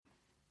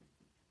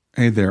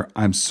Hey there,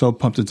 I'm so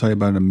pumped to tell you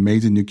about an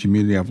amazing new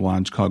community I've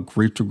launched called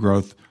Grief to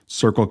Growth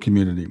Circle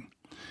Community.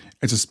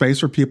 It's a space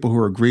for people who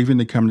are grieving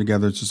to come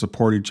together to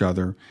support each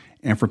other,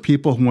 and for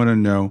people who want to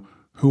know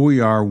who we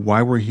are,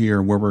 why we're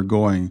here, where we're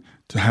going,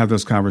 to have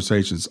those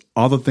conversations,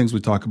 all the things we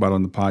talk about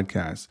on the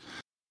podcast.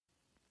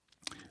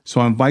 So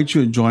I invite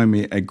you to join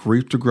me at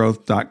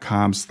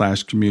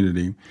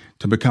grieftogrowth.com/community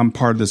to become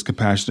part of this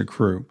compassionate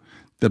crew.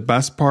 The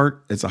best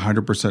part, it's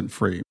 100%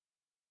 free.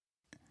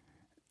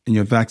 And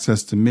you have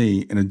access to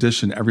me in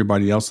addition to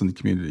everybody else in the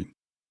community.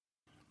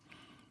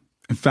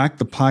 In fact,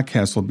 the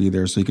podcast will be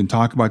there so you can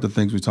talk about the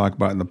things we talk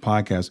about in the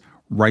podcast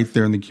right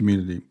there in the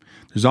community.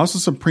 There's also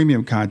some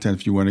premium content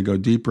if you want to go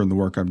deeper in the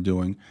work I'm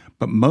doing,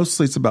 but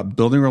mostly it's about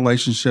building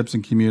relationships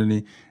and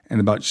community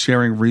and about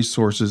sharing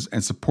resources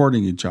and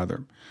supporting each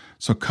other.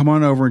 So come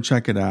on over and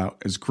check it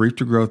out. It's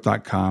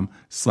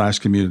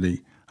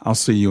grieftogrowth.com/community. I'll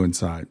see you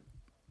inside.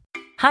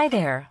 Hi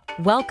there.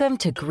 Welcome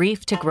to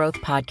Grief to Growth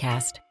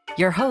Podcast.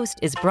 Your host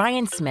is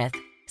Brian Smith,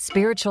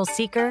 spiritual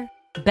seeker,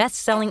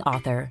 best-selling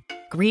author,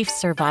 grief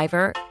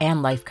survivor,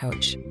 and life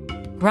coach.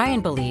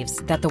 Brian believes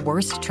that the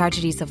worst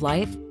tragedies of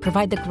life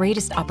provide the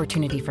greatest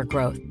opportunity for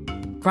growth.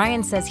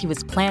 Brian says he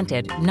was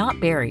planted, not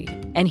buried,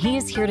 and he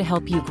is here to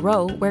help you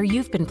grow where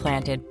you've been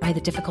planted by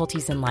the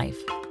difficulties in life.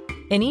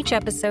 In each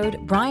episode,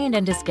 Brian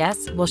and his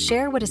guests will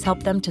share what has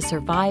helped them to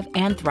survive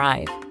and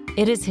thrive.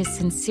 It is his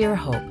sincere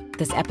hope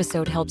this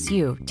episode helps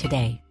you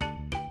today.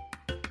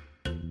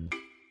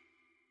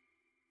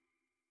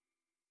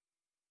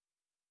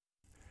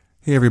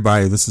 Hey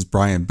everybody, this is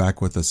Brian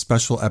back with a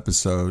special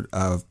episode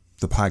of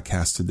the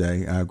podcast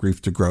today, Grief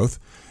to Growth.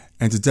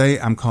 And today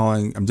I'm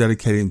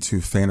dedicating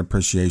to Fan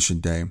Appreciation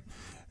Day.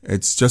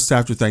 It's just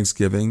after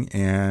Thanksgiving,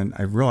 and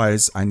I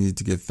realized I need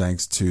to give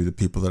thanks to the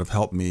people that have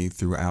helped me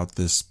throughout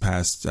this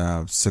past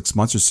 6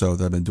 months or so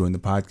that I've been doing the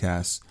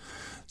podcast.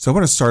 So I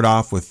want to start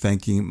off with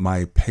thanking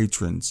my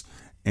patrons.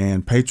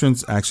 And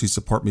patrons actually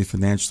support me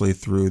financially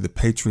through the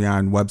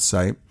Patreon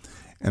website.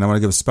 And I want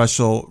to give a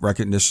special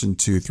recognition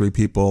to 3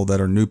 people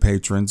that are new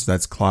patrons.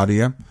 That's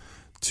Claudia,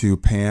 to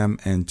Pam,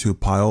 and to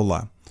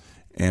Paola.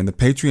 And the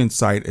Patreon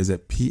site is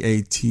at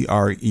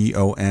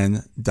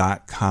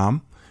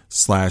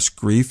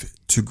patreon.com/grief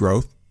to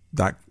growth,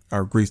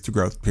 or grief to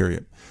growth,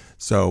 period.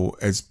 So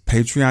it's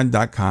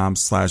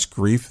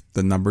patreon.com/grief,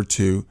 the number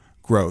 2,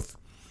 growth.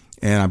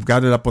 And I've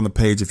got it up on the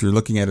page. If you're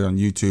looking at it on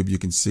YouTube, you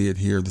can see it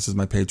here. This is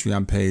my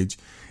Patreon page.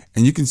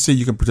 And you can see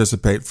you can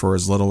participate for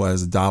as little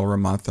as $1 a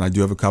month. And I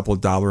do have a couple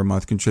of $1 a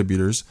month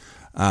contributors.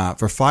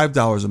 For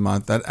 $5 a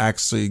month, that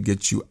actually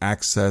gets you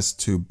access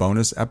to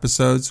bonus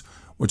episodes,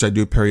 which I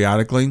do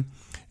periodically.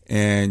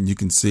 And you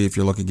can see if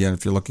you're looking on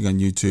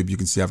YouTube, you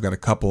can see I've got a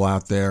couple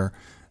out there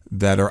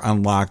that are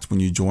unlocked when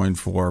you join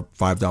for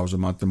 $5 a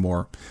month or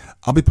more.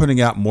 I'll be putting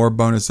out more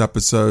bonus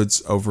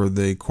episodes over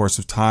the course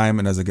of time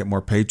and as I get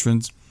more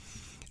patrons.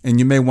 And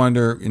you may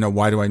wonder,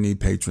 why do I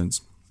need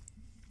patrons?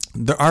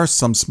 There are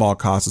some small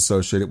costs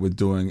associated with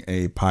doing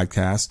a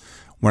podcast.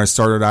 When I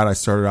started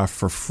out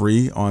for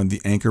free on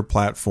the Anchor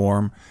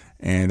platform,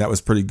 and that was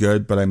pretty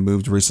good. But I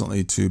moved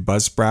recently to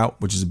Buzzsprout,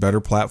 which is a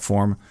better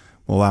platform,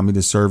 will allow me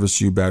to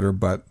service you better.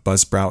 But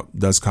Buzzsprout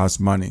does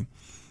cost money.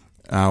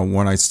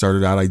 When I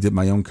started out, I did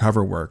my own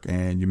cover work,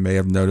 and you may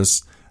have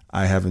noticed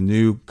I have a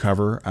new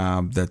cover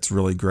that's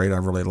really great. I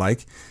really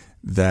like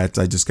that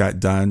I just got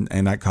done,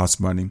 and that costs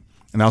money.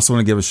 And I also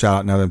want to give a shout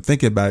out, now that I'm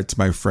thinking about it, to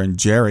my friend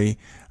Jerry.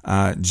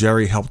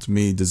 Jerry helped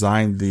me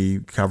design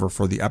the cover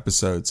for the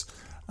episodes.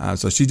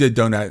 So she did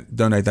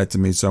donate that to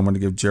me. So I want to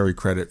give Jerry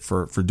credit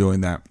for doing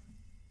that.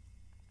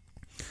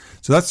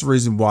 So that's the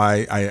reason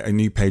why I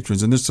need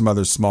patrons. And there's some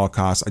other small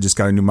costs. I just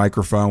got a new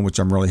microphone, which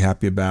I'm really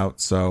happy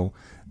about. So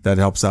that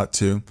helps out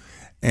too.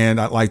 And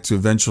I'd like to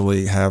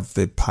eventually have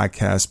the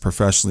podcast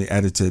professionally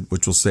edited,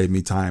 which will save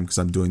me time because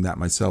I'm doing that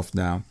myself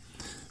now.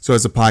 So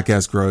as the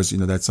podcast grows,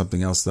 that's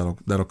something else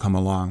that'll come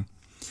along.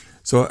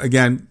 So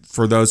again,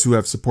 for those who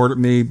have supported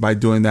me by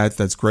doing that,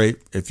 that's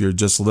great. If you're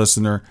just a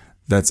listener,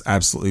 that's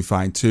absolutely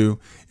fine too.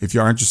 If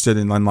you're interested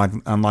in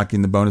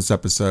unlocking the bonus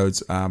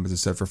episodes, as I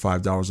said, for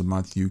 $5 a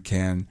month, you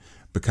can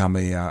become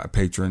a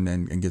patron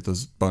and get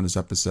those bonus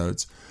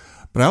episodes.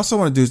 But I also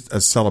want to do a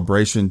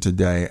celebration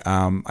today.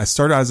 I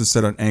started, as I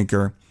said, on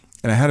Anchor,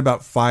 and I had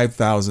about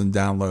 5,000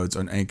 downloads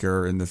on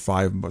Anchor in the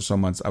 5 or so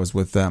months I was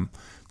with them.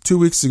 2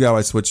 weeks ago,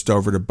 I switched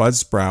over to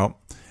Buzzsprout.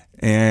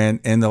 And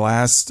in the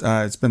last,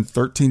 it's been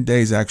 13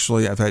 days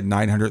actually, I've had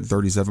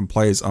 937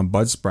 plays on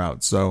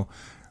Buzzsprout. So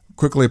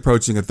quickly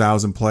approaching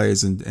 1,000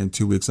 plays in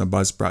 2 weeks on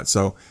Buzzsprout.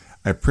 So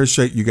I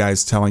appreciate you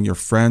guys telling your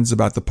friends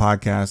about the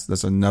podcast.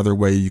 That's another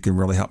way you can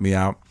really help me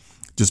out,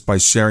 just by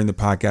sharing the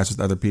podcast with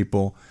other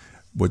people,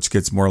 which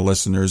gets more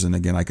listeners. And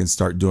again, I can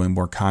start doing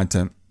more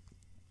content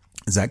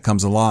as that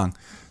comes along.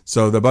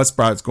 So the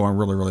Buzzsprout's going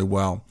really, really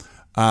well.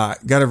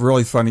 Got a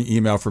really funny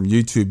email from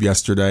YouTube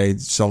yesterday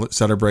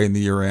celebrating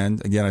the year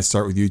end. Again, I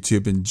start with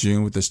YouTube in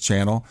June with this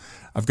channel.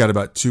 I've got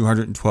about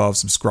 212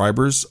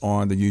 subscribers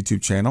on the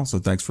YouTube channel. So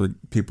thanks for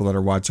people that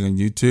are watching on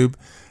YouTube.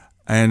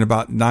 And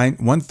about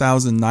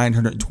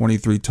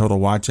 1,923 total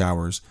watch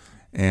hours.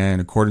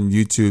 And according to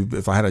YouTube,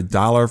 if I had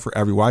 $1 for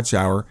every watch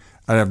hour,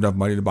 I'd have enough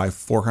money to buy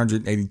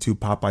 482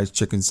 Popeyes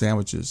chicken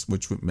sandwiches,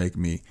 which would make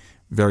me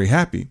very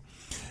happy.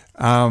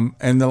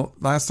 And the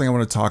last thing I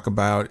want to talk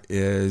about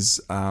is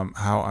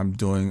how I'm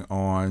doing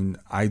on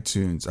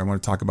iTunes. I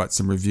want to talk about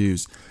some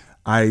reviews.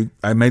 I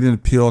made an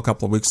appeal a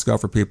couple of weeks ago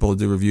for people to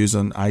do reviews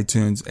on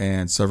iTunes,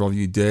 and several of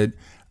you did.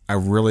 I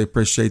really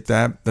appreciate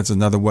that. That's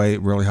another way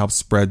it really helps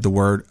spread the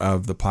word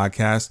of the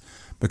podcast,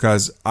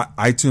 because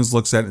iTunes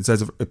looks at it and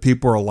says if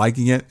people are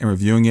liking it and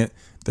reviewing it,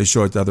 they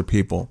show it to other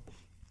people.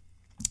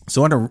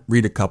 So I want to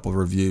read a couple of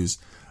reviews.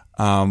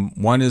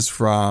 One is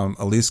from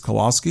Elise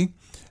Kowalski,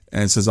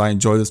 and it says, I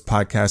enjoy this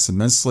podcast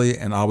immensely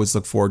and always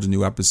look forward to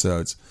new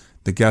episodes.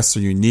 The guests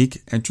are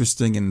unique,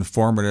 interesting, and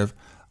informative.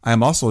 I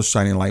am also a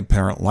shining light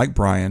parent like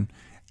Brian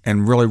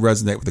and really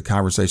resonate with the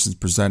conversations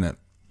presented.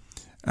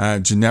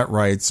 Jeanette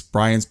writes,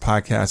 Brian's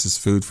podcast is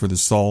food for the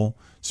soul,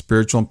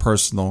 spiritual and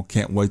personal.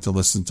 Can't wait to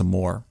listen to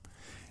more.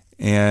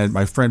 And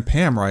my friend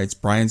Pam writes,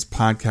 Brian's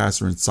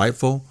podcasts are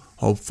insightful,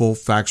 hopeful,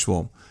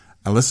 factual.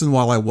 I listen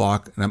while I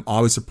walk, and I'm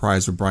always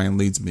surprised where Brian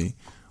leads me.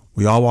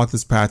 We all walk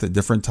this path at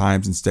different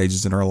times and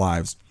stages in our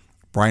lives.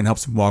 Brian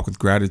helps me walk with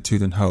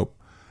gratitude and hope.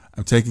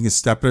 I'm taking a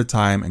step at a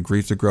time, and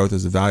Grief to Growth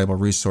is a valuable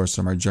resource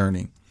on my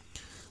journey.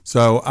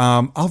 So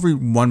I'll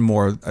read one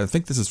more. I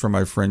think this is from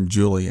my friend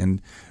Julie,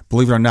 and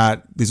believe it or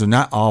not, these are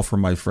not all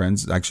from my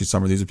friends. Actually,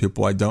 some of these are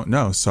people I don't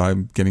know, so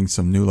I'm getting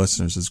some new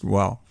listeners as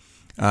well.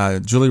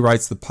 Julie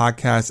writes, the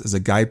podcast is a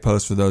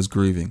guidepost for those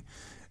grieving.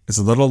 It's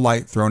a little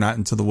light thrown out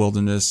into the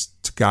wilderness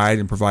to guide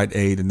and provide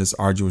aid in this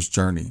arduous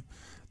journey.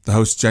 The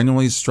host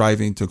genuinely is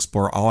striving to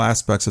explore all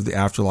aspects of the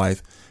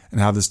afterlife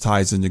and how this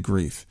ties into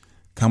grief.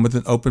 Come with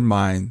an open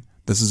mind.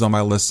 This is on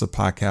my list of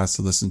podcasts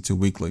to listen to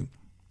weekly.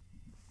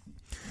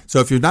 So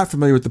if you're not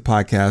familiar with the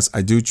podcast,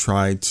 I do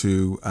try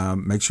to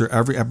make sure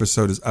every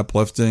episode is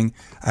uplifting.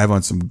 I have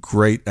on some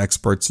great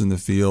experts in the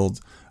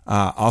field.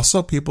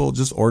 Also people,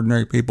 just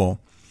ordinary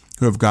people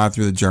who have gone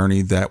through the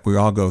journey that we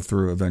all go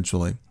through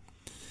eventually.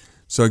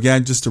 So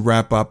again, just to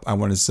wrap up, I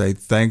want to say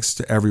thanks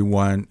to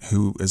everyone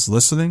who is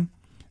listening.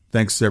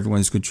 Thanks to everyone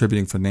who's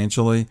contributing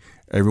financially,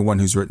 everyone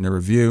who's written a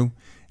review.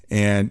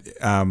 And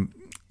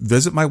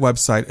visit my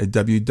website at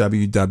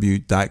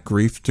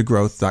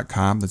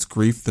www.grieftogrowth.com. That's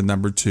grief, the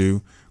number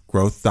 2,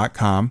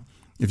 growth.com.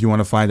 If you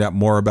want to find out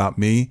more about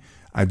me,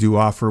 I do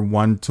offer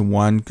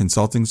one-to-one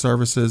consulting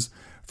services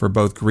for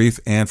both grief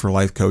and for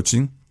life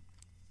coaching.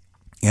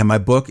 And my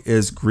book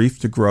is Grief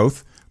to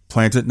Growth,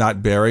 Planted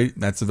Not Buried.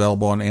 That's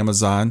available on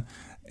Amazon.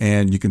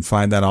 And you can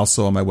find that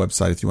also on my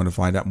website if you want to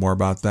find out more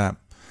about that.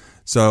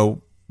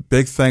 So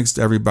big thanks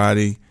to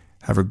everybody.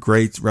 Have a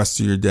great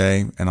rest of your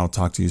day, and I'll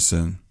talk to you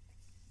soon.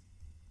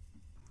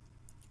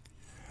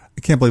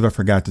 I can't believe I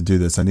forgot to do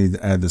this. I need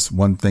to add this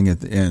one thing at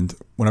the end.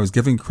 When I was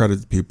giving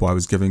credit to people, I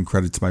was giving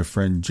credit to my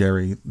friend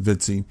Jerry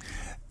Vitzi,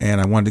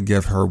 and I wanted to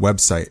give her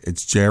website.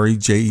 It's Jerry,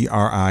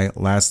 Jeri,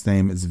 last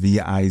name is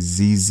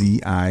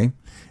Vizzi,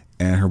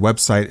 and her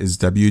website is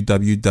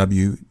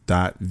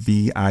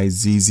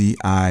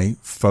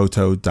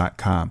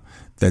www.vizziphoto.com.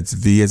 That's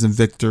V as in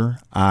Victor,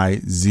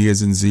 I, Z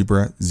as in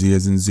Zebra, Z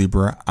as in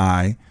Zebra,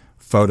 I,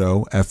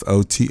 photo,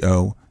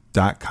 Photo.com.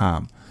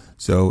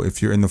 So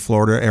if you're in the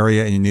Florida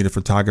area and you need a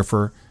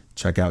photographer,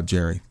 check out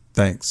Jerry.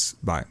 Thanks.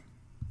 Bye.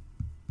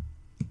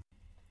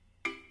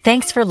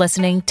 Thanks for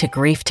listening to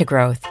Grief to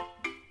Growth.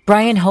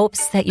 Brian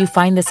hopes that you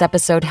find this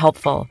episode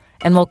helpful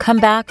and will come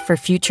back for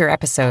future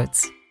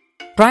episodes.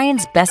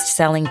 Brian's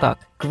best-selling book,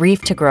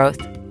 Grief to Growth,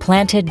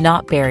 Planted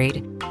Not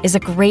Buried, is a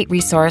great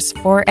resource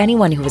for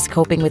anyone who is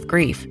coping with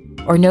grief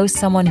or knows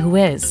someone who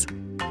is.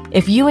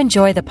 If you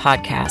enjoy the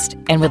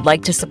podcast and would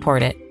like to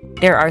support it,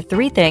 there are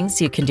 3 things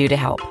you can do to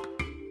help.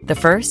 The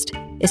first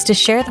is to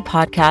share the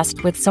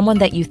podcast with someone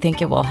that you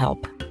think it will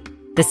help.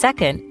 The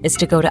second is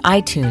to go to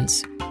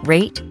iTunes,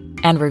 rate,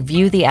 and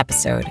review the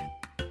episode.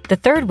 The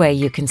third way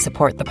you can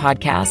support the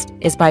podcast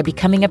is by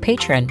becoming a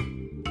patron.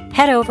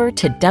 Head over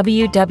to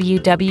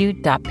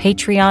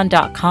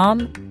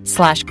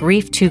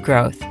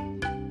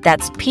www.patreon.com/grief2growth.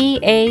 That's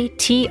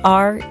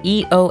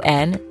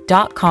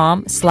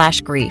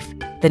patreon.com/grief,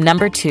 the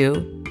number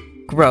 2,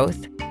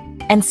 growth,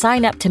 and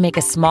sign up to make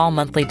a small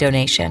monthly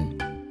donation.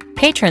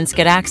 Patrons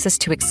get access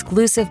to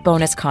exclusive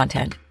bonus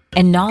content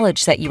and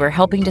knowledge that you are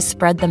helping to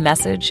spread the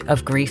message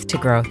of Grief to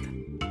Growth.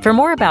 For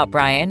more about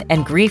Brian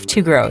and Grief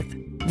to Growth,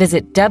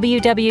 visit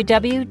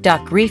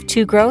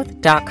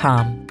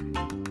www.grief2growth.com.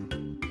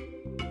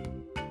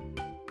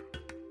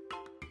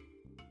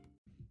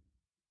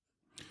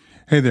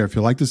 Hey there, if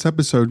you like this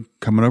episode,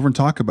 come on over and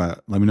talk about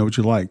it. Let me know what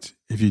you liked.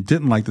 If you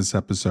didn't like this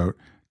episode,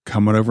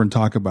 come on over and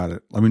talk about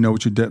it. Let me know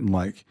what you didn't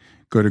like.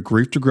 Go to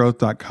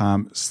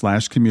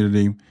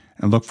grieftogrowth.com/community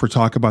and look for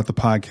Talk About the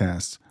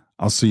Podcast.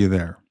 I'll see you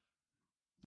there.